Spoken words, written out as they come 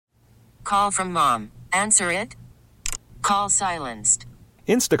Call from mom. Answer it. Call silenced.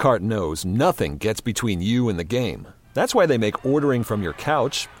 Instacart knows nothing gets between you and the game. That's why they make ordering from your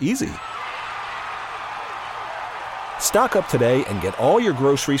couch easy. Stock up today and get all your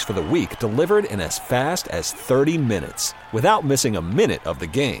groceries for the week delivered in as fast as 30 minutes without missing a minute of the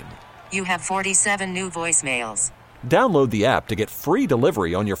game. You have 47 new voicemails. Download the app to get free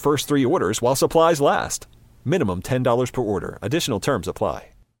delivery on your first 3 orders while supplies last. Minimum $10 per order. Additional terms apply.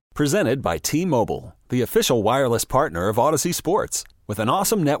 Presented by T-Mobile, the official wireless partner of Odyssey Sports. With an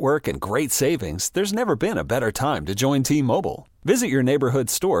awesome network and great savings, there's never been a better time to join T-Mobile. Visit your neighborhood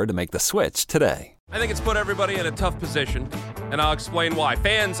store to make the switch today. I think it's put everybody in a tough position, and I'll explain why.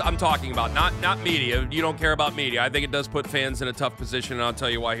 Fans, I'm talking about, not media. You don't care about media. I think it does put fans in a tough position, and I'll tell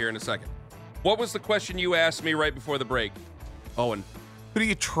you why here in a second. What was the question you asked me right before the break, Owen? Who do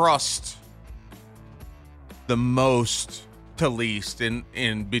you trust the most to least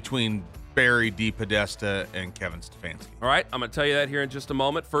in between Barry DiPodesta and Kevin Stefanski? All right, I'm going to tell you that here in just a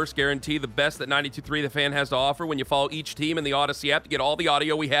moment. First, guarantee the best that 92.3 The Fan has to offer when you follow each team in the Odyssey app to get all the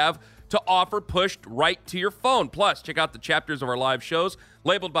audio we have to offer pushed right to your phone. Plus, check out the chapters of our live shows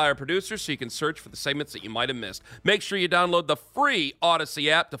labeled by our producers so you can search for the segments that you might have missed. Make sure you download the free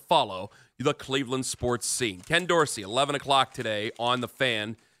Odyssey app to follow the Cleveland sports scene. Ken Dorsey, 11 o'clock today on The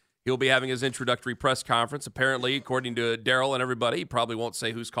Fan. He'll be having his introductory press conference. Apparently, according to Daryl and everybody, he probably won't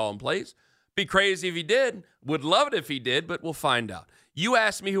say who's calling plays. Be crazy if he did. Would love it if he did, but we'll find out. You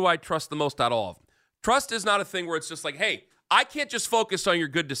asked me who I trust the most out of all of them. Trust is not a thing where it's just like, hey, I can't just focus on your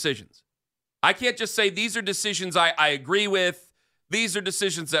good decisions. I can't just say these are decisions I agree with. These are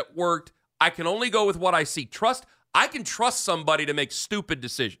decisions that worked. I can only go with what I see. Trust, I can trust somebody to make stupid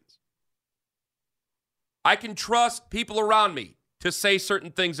decisions. I can trust people around me to say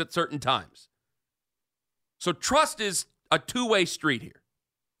certain things at certain times. So trust is a two-way street here.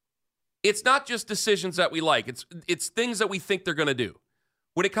 It's not just decisions that we like. It's things that we think they're going to do.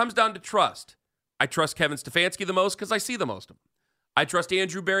 When it comes down to trust, I trust Kevin Stefanski the most because I see the most of him. I trust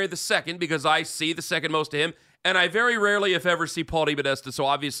Andrew Berry the second because I see the second most of him. And I very rarely, if ever, see Paul DiPodesta, so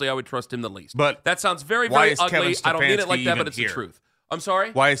obviously I would trust him the least. But that sounds very, very ugly. I don't mean it like that, but it's the truth. I'm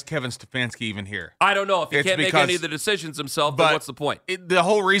sorry? Why is Kevin Stefanski even here? I don't know. If he can't make any of the decisions himself, then what's the point? The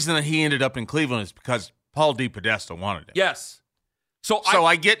whole reason that he ended up in Cleveland is because Paul DiPodesta wanted it. Yes. So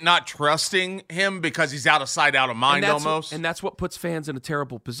I get not trusting him because he's out of sight, out of mind almost. And that's what puts fans in a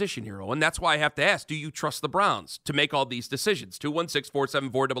terrible position here, Owen. That's why I have to ask, do you trust the Browns to make all these decisions?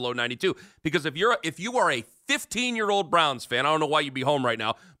 216-474-0092. Because if you are a 15-year-old Browns fan, I don't know why you'd be home right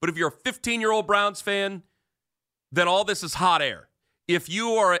now, but if you're a 15-year-old Browns fan, then all this is hot air. If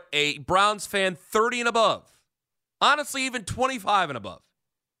you are a Browns fan 30 and above, honestly, even 25 and above,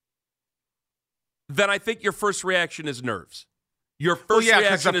 then I think your first reaction is nerves. Your first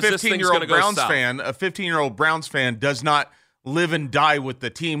reaction is this thing's going to go south. A 15-year-old Browns fan does not live and die with the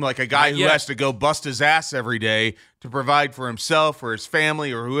team like a guy who has to go bust his ass every day to provide for himself or his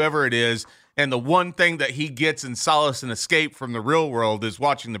family or whoever it is. And the one thing that he gets in solace and escape from the real world is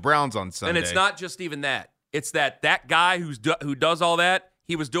watching the Browns on Sunday. And it's not just even that. It's that guy who does all that,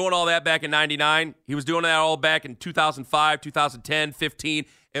 he was doing all that back in 99. He was doing that all back in 2005, 2010, 15,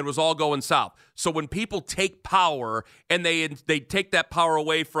 and it was all going south. So when people take power and they take that power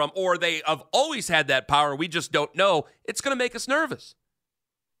away from, or they have always had that power, we just don't know, it's going to make us nervous.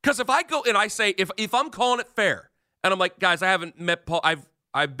 Because if I go and I say, if I'm calling it fair, and I'm like, guys, I haven't met Paul,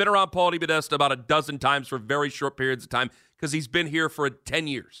 I've been around Paul DiPodesta about a dozen times for very short periods of time because he's been here for 10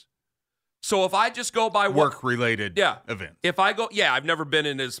 years. So if I just go by work-related event. If I go, I've never been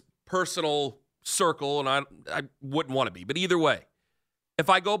in his personal circle, and I wouldn't want to be. But either way, if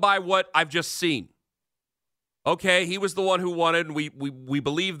I go by what I've just seen, okay, he was the one who wanted, and we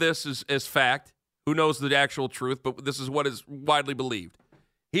believe this as fact. Who knows the actual truth, but this is what is widely believed.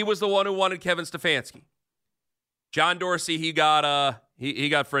 He was the one who wanted Kevin Stefanski. John Dorsey, he got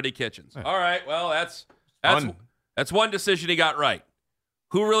Freddie Kitchens. All right, well, that's one decision he got right.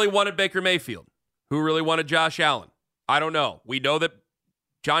 Who really wanted Baker Mayfield? Who really wanted Josh Allen? I don't know. We know that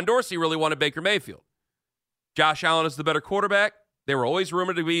John Dorsey really wanted Baker Mayfield. Josh Allen is the better quarterback. They were always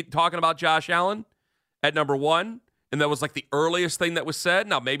rumored to be talking about Josh Allen at number one, and that was like the earliest thing that was said.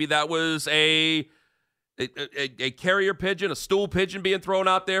 Now, maybe that was a carrier pigeon, a stool pigeon being thrown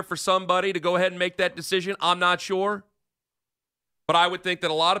out there for somebody to go ahead and make that decision. I'm not sure. But I would think that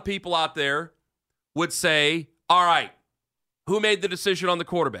a lot of people out there would say, all right, who made the decision on the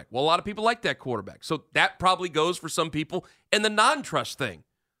quarterback? Well, a lot of people like that quarterback. So that probably goes for some people. And the non-trust thing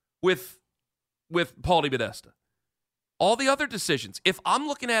with Paul DiPodesta. All the other decisions. If I'm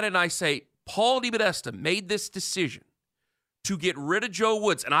looking at it and I say, Paul DiPodesta made this decision to get rid of Joe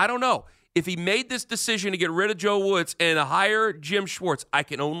Woods, and I don't know, If he made this decision to get rid of Joe Woods and hire Jim Schwartz, I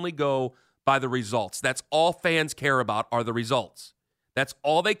can only go by the results. That's all fans care about are the results. That's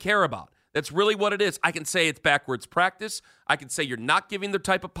all they care about. That's really what it is. I can say it's backwards practice. I can say you're not giving the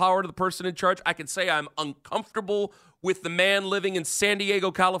type of power to the person in charge. I can say I'm uncomfortable with the man living in San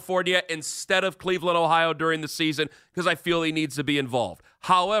Diego, California, instead of Cleveland, Ohio during the season because I feel he needs to be involved.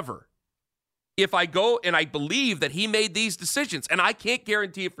 However, if I go and I believe that he made these decisions, and I can't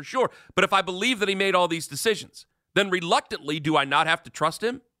guarantee it for sure, but if I believe that he made all these decisions, then reluctantly, do I not have to trust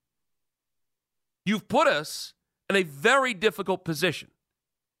him? You've put us in a very difficult position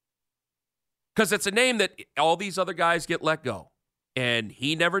because it's a name that all these other guys get let go, and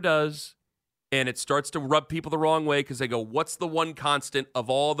he never does, and it starts to rub people the wrong way because they go, what's the one constant of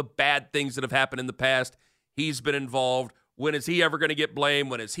all the bad things that have happened in the past? He's been involved. When is he ever going to get blamed?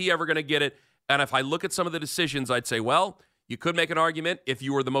 When is he ever going to get it? And if I look at some of the decisions, I'd say, well, you could make an argument if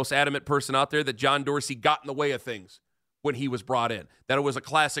you were the most adamant person out there that John Dorsey got in the way of things when he was brought in, that it was a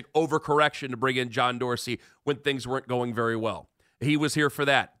classic overcorrection to bring in John Dorsey when things weren't going very well. He was here for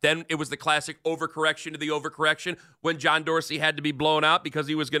that. Then it was the classic overcorrection to the overcorrection when John Dorsey had to be blown out because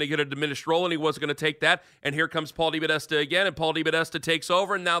he was going to get a diminished role and he wasn't going to take that. And here comes Paul DePodesta again, and Paul DePodesta takes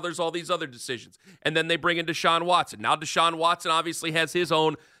over, and now there's all these other decisions. And then they bring in Deshaun Watson. Now Deshaun Watson obviously has his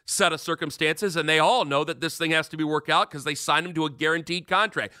own set of circumstances, and they all know that this thing has to be worked out because they signed him to a guaranteed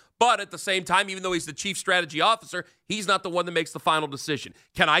contract. But at the same time, even though he's the chief strategy officer, he's not the one that makes the final decision.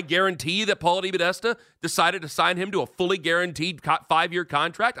 Can I guarantee that Paul DePodesta decided to sign him to a fully guaranteed 5-year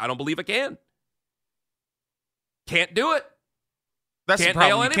contract? I don't believe I can. Can't do it. That's the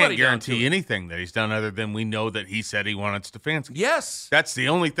problem. You can't guarantee anything that he's done other than we know that he said he wanted Stefanski. Yes. That's the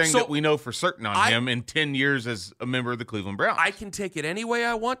only thing that we know for certain on him in 10 years as a member of the Cleveland Browns. I can take it any way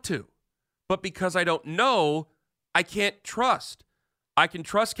I want to, but because I don't know, I can't trust. I can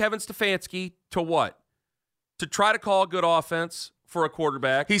trust Kevin Stefanski to what? To try to call a good offense for a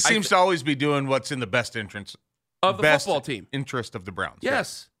quarterback. He seems to always be doing what's in the best interest of the football team. Interest of the Browns.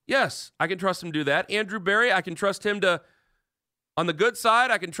 Yes. I can trust him to do that. Andrew Berry, I can trust him to, on the good side,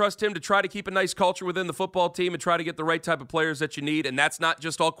 I can trust him to try to keep a nice culture within the football team and try to get the right type of players that you need. And that's not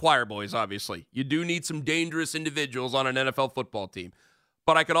just all choir boys, obviously. You do need some dangerous individuals on an NFL football team.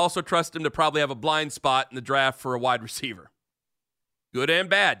 But I could also trust him to probably have a blind spot in the draft for a wide receiver. Good and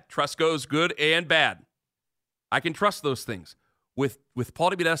bad. Trust goes good and bad. I can trust those things. With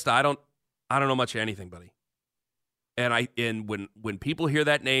Paul DePodesta, I don't know much of anything, buddy. And when people hear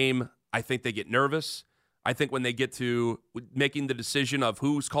that name, I think they get nervous. I think when they get to making the decision of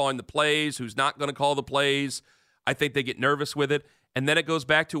who's calling the plays, who's not going to call the plays, I think they get nervous with it. And then it goes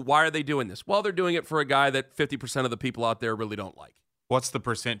back to, why are they doing this? Well, they're doing it for a guy that 50% of the people out there really don't like. What's the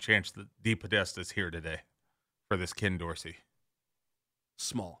percent chance that DePodesta is here today for this Ken Dorsey?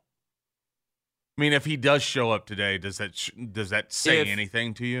 Small. I mean, if he does show up today, does that say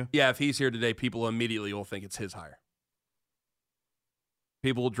anything to you? Yeah, if he's here today, people immediately will think it's his hire.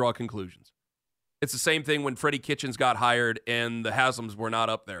 People will draw conclusions. It's the same thing when Freddie Kitchens got hired and the Haslams were not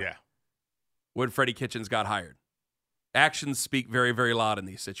up there. Yeah. When Freddie Kitchens got hired. Actions speak very, very loud in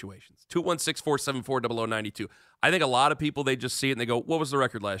these situations. 216-474-0092. I think a lot of people, they just see it and they go, what was the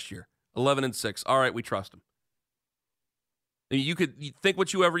record last year? 11-6. All right, we trust him. You think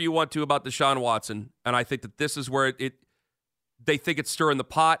whatever you want to about Deshaun Watson, and I think that this is where they think it's stirring the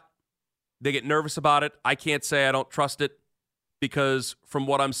pot. They get nervous about it. I can't say I don't trust it because from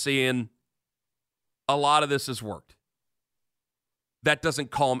what I'm seeing, a lot of this has worked. That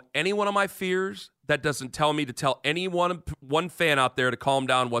doesn't calm any one of my fears. That doesn't tell me to tell one fan out there to calm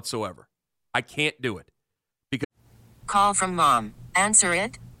down whatsoever. I can't do it. Call from mom. Answer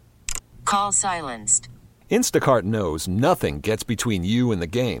it. Call silenced. Instacart knows nothing gets between you and the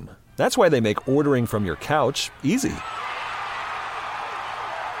game. That's why they make ordering from your couch easy.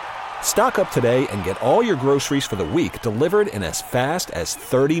 Stock up today and get all your groceries for the week delivered in as fast as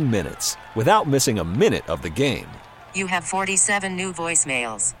 30 minutes without missing a minute of the game. You have 47 new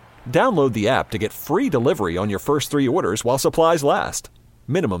voicemails. Download the app to get free delivery on your first 3 orders while supplies last.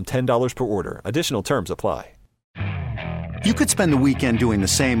 Minimum $10 per order. Additional terms apply. You could spend the weekend doing the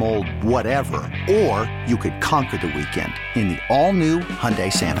same old whatever, or you could conquer the weekend in the all-new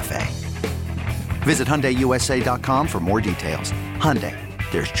Hyundai Santa Fe. Visit HyundaiUSA.com for more details. Hyundai,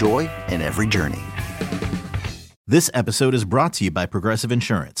 there's joy in every journey. This episode is brought to you by Progressive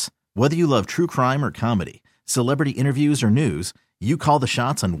Insurance. Whether you love true crime or comedy, celebrity interviews or news, you call the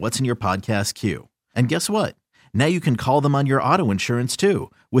shots on what's in your podcast queue. And guess what? Now you can call them on your auto insurance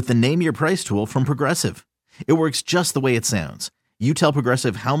too with the Name Your Price tool from Progressive. It works just the way it sounds. You tell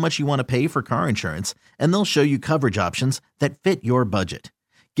Progressive how much you want to pay for car insurance, and they'll show you coverage options that fit your budget.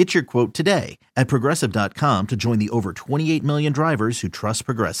 Get your quote today at Progressive.com to join the over 28 million drivers who trust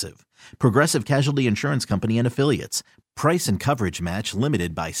Progressive. Progressive Casualty Insurance Company and Affiliates. Price and coverage match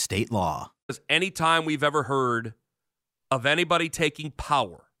limited by state law. Anytime we've ever heard of anybody taking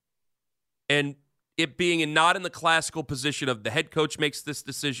power and it being not in the classical position of the head coach makes this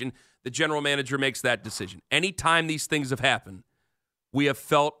decision, the general manager makes that decision. Anytime these things have happened, we have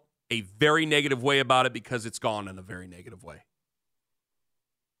felt a very negative way about it because it's gone in a very negative way.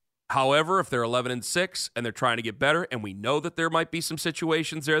 However, if they're 11-6 and they're trying to get better, and we know that there might be some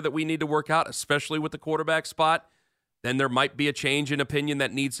situations there that we need to work out, especially with the quarterback spot, then there might be a change in opinion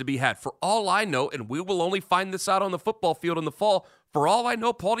that needs to be had. For all I know, and we will only find this out on the football field in the fall, for all I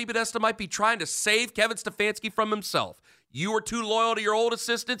know, Paul DePodesta might be trying to save Kevin Stefanski from himself. You are too loyal to your old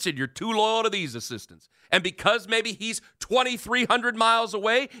assistants, and you're too loyal to these assistants. And because maybe he's 2,300 miles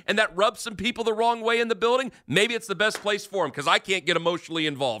away, and that rubs some people the wrong way in the building, maybe it's the best place for him, because I can't get emotionally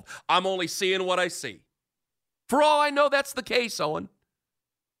involved. I'm only seeing what I see. For all I know, that's the case, Owen.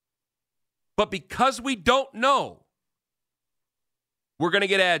 But because we don't know, we're going to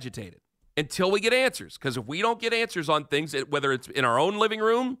get agitated until we get answers. Because if we don't get answers on things, whether it's in our own living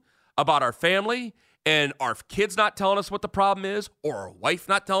room, about our family, and our kids not telling us what the problem is, or our wife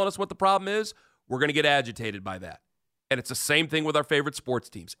not telling us what the problem is, we're going to get agitated by that. And it's the same thing with our favorite sports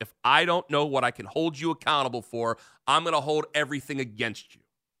teams. If I don't know what I can hold you accountable for, I'm going to hold everything against you.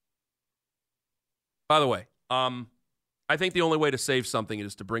 By the way, I think the only way to save something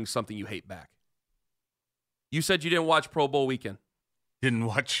is to bring something you hate back. You said you didn't watch Pro Bowl weekend. Didn't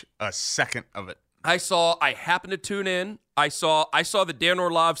watch a second of it. I happened to tune in. I saw the Dan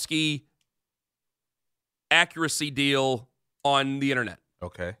Orlovsky accuracy deal on the internet.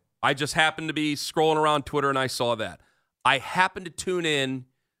 Okay. I just happened to be scrolling around Twitter and I saw that. I happened to tune in.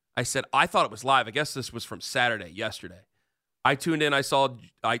 I said, I thought it was live. I guess this was from yesterday. I tuned in.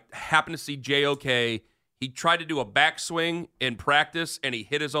 I happened to see JOK. He tried to do a backswing in practice and he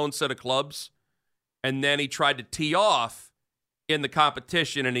hit his own set of clubs. And then he tried to tee off in the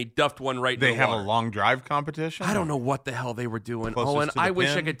competition and he duffed one right in the water. They have a long drive competition? I don't know what the hell they were doing. Closest I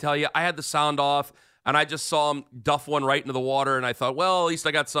wish I could tell you. I had the sound off. And I just saw him duff one right into the water, and I thought, well, at least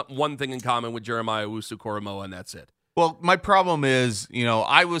I got one thing in common with Jeremiah Owusu-Koramoah, and that's it. Well, my problem is,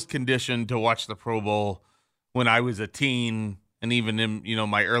 I was conditioned to watch the Pro Bowl when I was a teen and even in,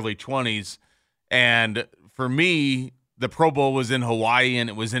 my early 20s. And for me, the Pro Bowl was in Hawaii, and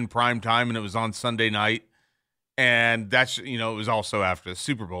it was in prime time, and it was on Sunday night. And that's, it was also after the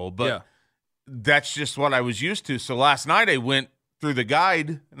Super Bowl. But That's just what I was used to. So last night I went through the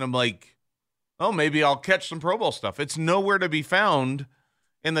guide, and I'm like, oh, maybe I'll catch some Pro Bowl stuff. It's nowhere to be found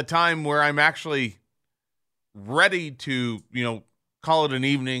in the time where I'm actually ready to, call it an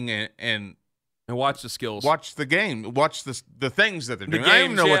evening and watch the skills. Watch the game. Watch the things that they're doing. Games, I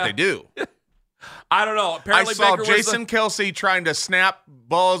don't even know what they do. I don't know. Apparently I saw Baker Jason Kelce trying to snap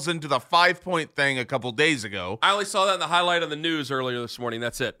balls into the 5-point thing a couple days ago. I only saw that in the highlight of the news earlier this morning.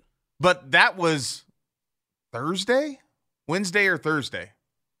 That's it. But that was Wednesday or Thursday.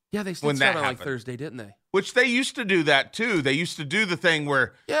 Yeah, they started on like Thursday, didn't they? Which they used to do that, too. They used to do the thing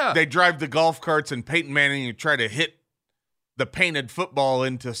where they drive the golf carts and Peyton Manning and try to hit the painted football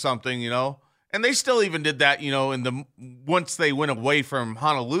into something, And they still even did that, once they went away from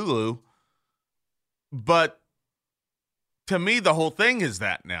Honolulu. But to me, the whole thing is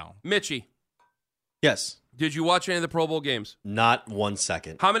that now. Mitchie. Yes. Did you watch any of the Pro Bowl games? Not 1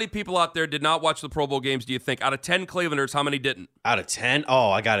 second. How many people out there did not watch the Pro Bowl games, do you think? Out of 10 Clevelanders, how many didn't? Out of 10?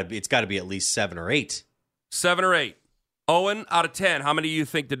 Oh, it's got to be at least 7 or 8. 7 or 8. Owen, out of 10, how many do you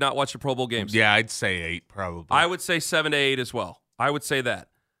think did not watch the Pro Bowl games? Yeah, I'd say 8 probably. I would say 7 to 8 as well. I would say that.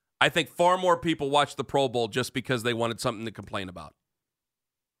 I think far more people watched the Pro Bowl just because they wanted something to complain about.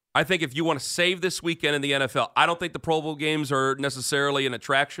 I think if you want to save this weekend in the NFL, I don't think the Pro Bowl games are necessarily an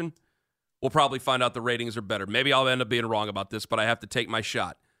attraction. We'll probably find out the ratings are better. Maybe I'll end up being wrong about this, but I have to take my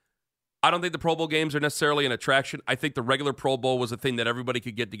shot. I don't think the Pro Bowl games are necessarily an attraction. I think the regular Pro Bowl was a thing that everybody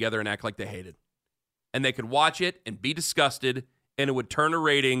could get together and act like they hated. And they could watch it and be disgusted, and it would turn a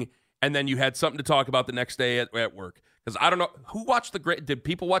rating, and then you had something to talk about the next day at work. Because I don't know, who watched did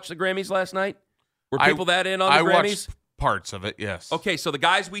people watch the Grammys last night? Were people that in on the Grammys? Watched parts of it, yes. Okay, so the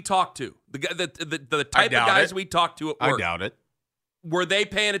guys we talked to, the type of guys we talked to at work. I doubt it. Were they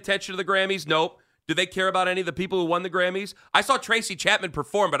paying attention to the Grammys? Nope. Do they care about any of the people who won the Grammys? I saw Tracy Chapman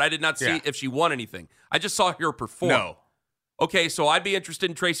perform, but I did not see if she won anything. I just saw her perform. No. Okay, so I'd be interested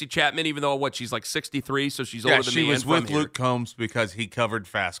in Tracy Chapman, even though, she's like 63, so she's older than me. She was with Luke Combs because he covered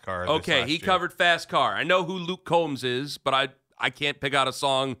Fast Car. Okay, he covered Fast Car. I know who Luke Combs is, but I can't pick out a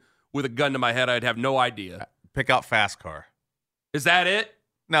song with a gun to my head. I'd have no idea. Pick out Fast Car. Is that it?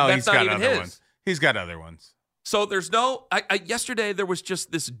 No, That's he's not got even other his. ones. He's got other ones. So there's no. Yesterday there was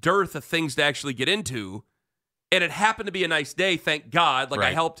just this dearth of things to actually get into, and it happened to be a nice day. Thank God. Like Right.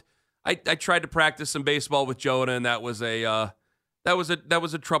 I helped. I tried to practice some baseball with Jonah, and that was a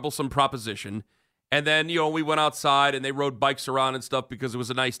troublesome proposition. And then we went outside and they rode bikes around and stuff because it was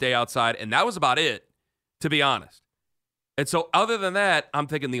a nice day outside, and that was about it, to be honest. And so other than that, I'm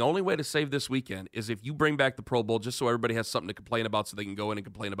thinking the only way to save this weekend is if you bring back the Pro Bowl just so everybody has something to complain about so they can go in and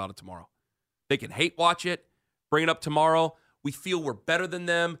complain about it tomorrow. They can hate watch it, bring it up tomorrow. We feel we're better than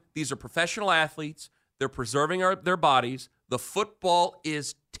them. These are professional athletes. They're preserving their bodies. The football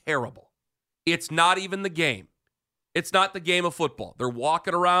is terrible. It's not even the game. It's not the game of football. They're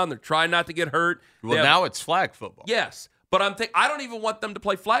walking around. They're trying not to get hurt. Well, now it's flag football. Yes, but I don't even want them to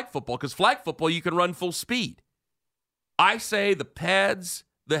play flag football because flag football, you can run full speed. I say the pads,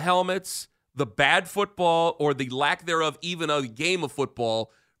 the helmets, the bad football, or the lack thereof, even a game of football,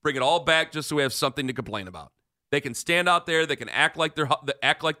 bring it all back just so we have something to complain about. They can stand out there. They can act like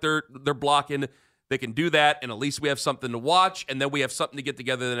they're blocking. They can do that, and at least we have something to watch, and then we have something to get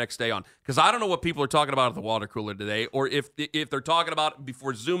together the next day on. Because I don't know what people are talking about at the water cooler today, or if they're talking about it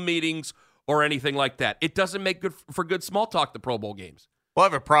before Zoom meetings or anything like that. It doesn't make for good small talk, the Pro Bowl games. Well, I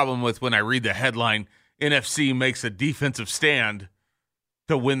have a problem with when I read the headline, NFC makes a defensive stand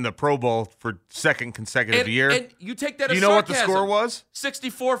to win the Pro Bowl for second consecutive year. And you take that as you know sarcasm. what the score was?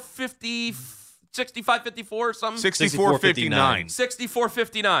 64-50, 65-54 or something? 64-59.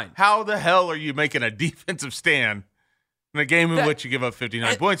 64-59. How the hell are you making a defensive stand in a game in which you give up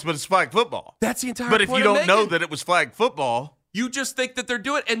 59 points, but it's flag football? That's the entire But if point you I'm don't know making. that it was flag football, You just think that they're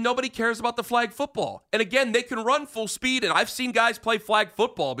doing it, and nobody cares about the flag football. And again, they can run full speed, and I've seen guys play flag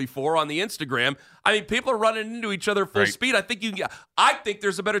football before on the Instagram. I mean, people are running into each other full speed. I think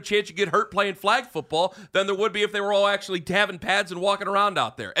there's a better chance you get hurt playing flag football than there would be if they were all actually having pads and walking around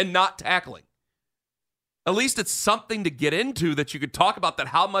out there and not tackling. At least it's something to get into that you could talk about that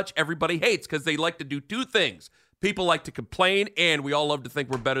how much everybody hates, because they like to do two things. People like to complain, and we all love to think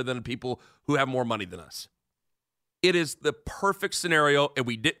we're better than people who have more money than us. It is the perfect scenario, and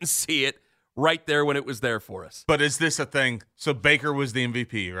we didn't see it right there when it was there for us. but is this a thing? So Baker was the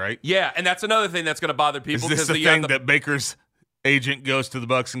MVP, right? Yeah, and that's another thing that's going to bother people. Is this the thing that Baker's agent goes to the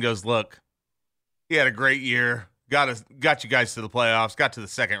Bucs and goes, look, he had a great year, got you guys to the playoffs, got to the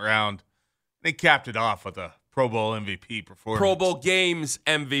second round. They capped it off with a Pro Bowl MVP performance. Pro Bowl Games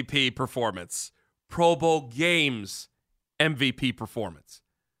MVP performance. Pro Bowl Games MVP performance.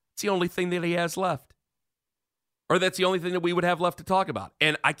 It's the only thing that he has left. Or that's the only thing that we would have left to talk about.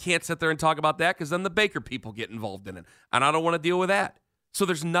 And I can't sit there and talk about that because then the Baker people get involved in it. And I don't want to deal with that. So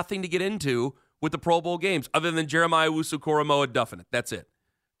there's nothing to get into with the Pro Bowl games other than Jeremiah Owusu-Koramoah duffing it. That's it.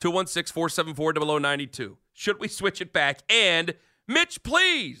 216-474-0092. Should we switch it back? And Mitch,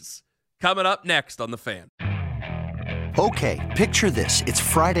 please, coming up next on The Fan. Okay, picture this. It's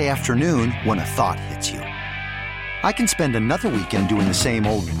Friday afternoon when a thought hits you. I can spend another weekend doing the same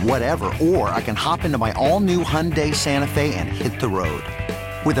old whatever, or I can hop into my all-new Hyundai Santa Fe and hit the road.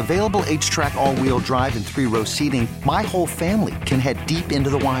 With available H-Track all-wheel drive and 3-row seating, my whole family can head deep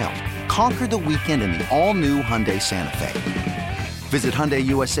into the wild. Conquer the weekend in the all-new Hyundai Santa Fe. Visit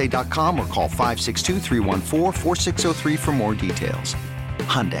HyundaiUSA.com or call 562-314-4603 for more details.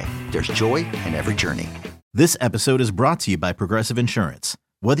 Hyundai, there's joy in every journey. This episode is brought to you by Progressive Insurance.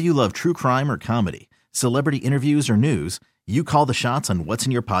 Whether you love true crime or comedy, celebrity interviews or news, you call the shots on what's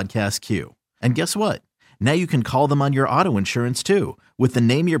in your podcast queue. And guess what? Now you can call them on your auto insurance too with the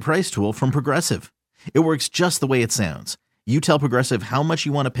Name Your Price tool from Progressive. It works just the way it sounds. You tell Progressive how much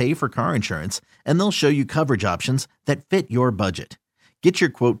you want to pay for car insurance, and they'll show you coverage options that fit your budget. Get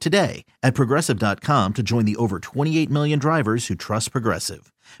your quote today at Progressive.com to join the over 28 million drivers who trust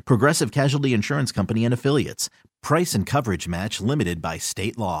Progressive. Progressive Casualty Insurance Company and Affiliates. Price and coverage match limited by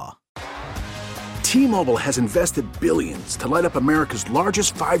state law. T-Mobile has invested billions to light up America's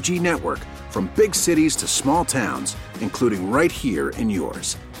largest 5G network, from big cities to small towns, including right here in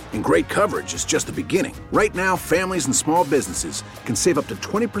yours. And great coverage is just the beginning. Right now, families and small businesses can save up to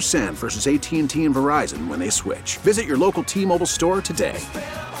 20% versus AT&T and Verizon when they switch. Visit your local T-Mobile store today.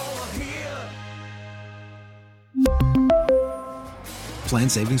 Plan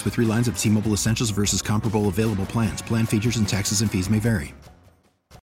savings with 3 lines of T-Mobile Essentials versus comparable available plans. Plan features and taxes and fees may vary.